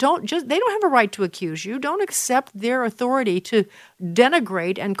don't just. They don't have a right to accuse you. Don't accept their authority to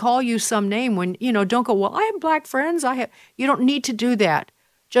denigrate and call you some name when Don't go. Well, I have black friends. You don't need to do that.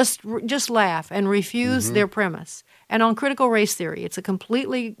 Just laugh and refuse their premise. And on critical race theory, it's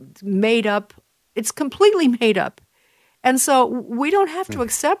completely made up. And so we don't have to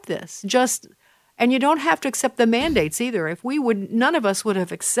accept this. And you don't have to accept the mandates either. If none of us would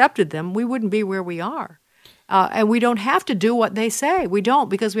have accepted them, we wouldn't be where we are. And we don't have to do what they say. We don't,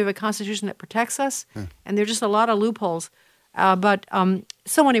 because we have a Constitution that protects us, and there are just a lot of loopholes.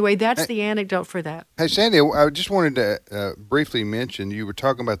 So anyway, that's the anecdote for that. Hey, Sandy, I just wanted to briefly mention, you were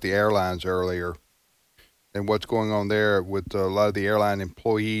talking about the airlines earlier and what's going on there with a lot of the airline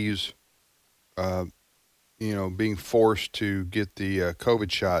employees, being forced to get the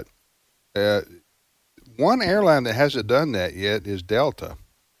COVID shot. One airline that hasn't done that yet is Delta.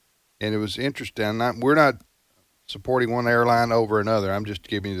 And it was interesting. We're not supporting one airline over another. I'm just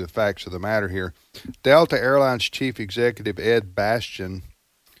giving you the facts of the matter here. Delta Airlines Chief Executive Ed Bastian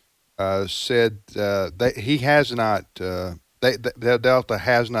said that he has not. Delta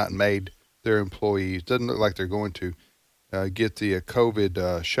has not made their employees. Doesn't look like they're going to get the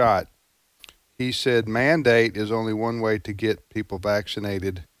COVID shot. He said mandate is only one way to get people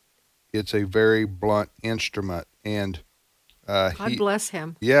vaccinated. It's a very blunt instrument, and God bless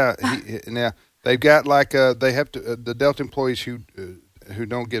him. Yeah. Now they've got they have to the Delta employees who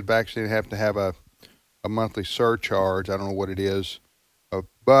don't get vaccinated have to have a monthly surcharge. I don't know what it is,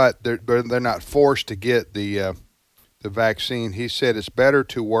 but they're not forced to get the vaccine. He said it's better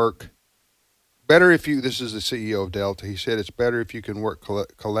to work. Better if you. This is the CEO of Delta. He said it's better if you can work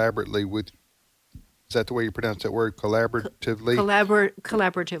collaboratively with. Is that the way you pronounce that word? Collaboratively?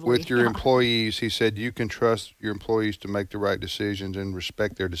 Collaboratively. With your employees. He said you can trust your employees to make the right decisions and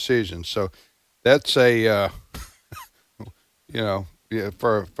respect their decisions. So that's for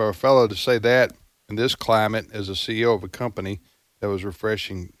a fellow to say that in this climate as a CEO of a company, that was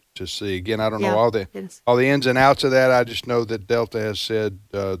refreshing to see. Again, I don't know all the ins and outs of that. I just know that Delta has said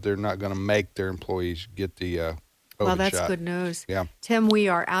they're not going to make their employees get the well, that's shot. Good news. Yeah. Tim, we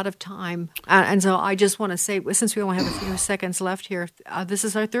are out of time. And so I just want to say, since we only have a few seconds left here, this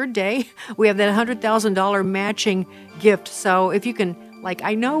is our third day. We have that $100,000 matching gift. So if you can,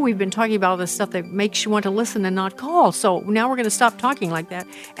 I know we've been talking about all this stuff that makes you want to listen and not call. So now we're going to stop talking like that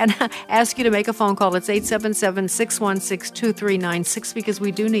and ask you to make a phone call. It's 877-616-2396 because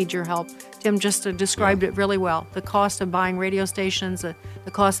we do need your help. Tim just described it really well. The cost of buying radio stations, the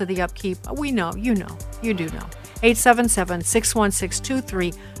cost of the upkeep. We know, you do know.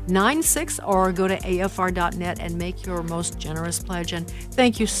 877-616-2396 or go to afr.net and make your most generous pledge. And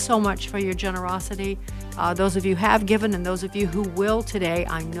thank you so much for your generosity. Those of you who have given and those of you who will today,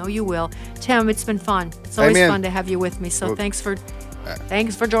 I know you will. Tim, it's been fun. It's always fun to have you with me. So thanks for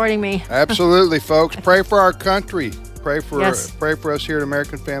joining me. Absolutely, folks. Pray for our country. Pray for us here at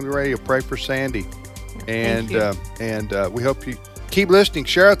American Family Radio. Pray for Sandy. And we hope you keep listening.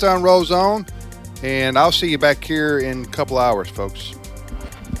 Share-a-thon rolls on. And I'll see you back here in a couple hours, folks.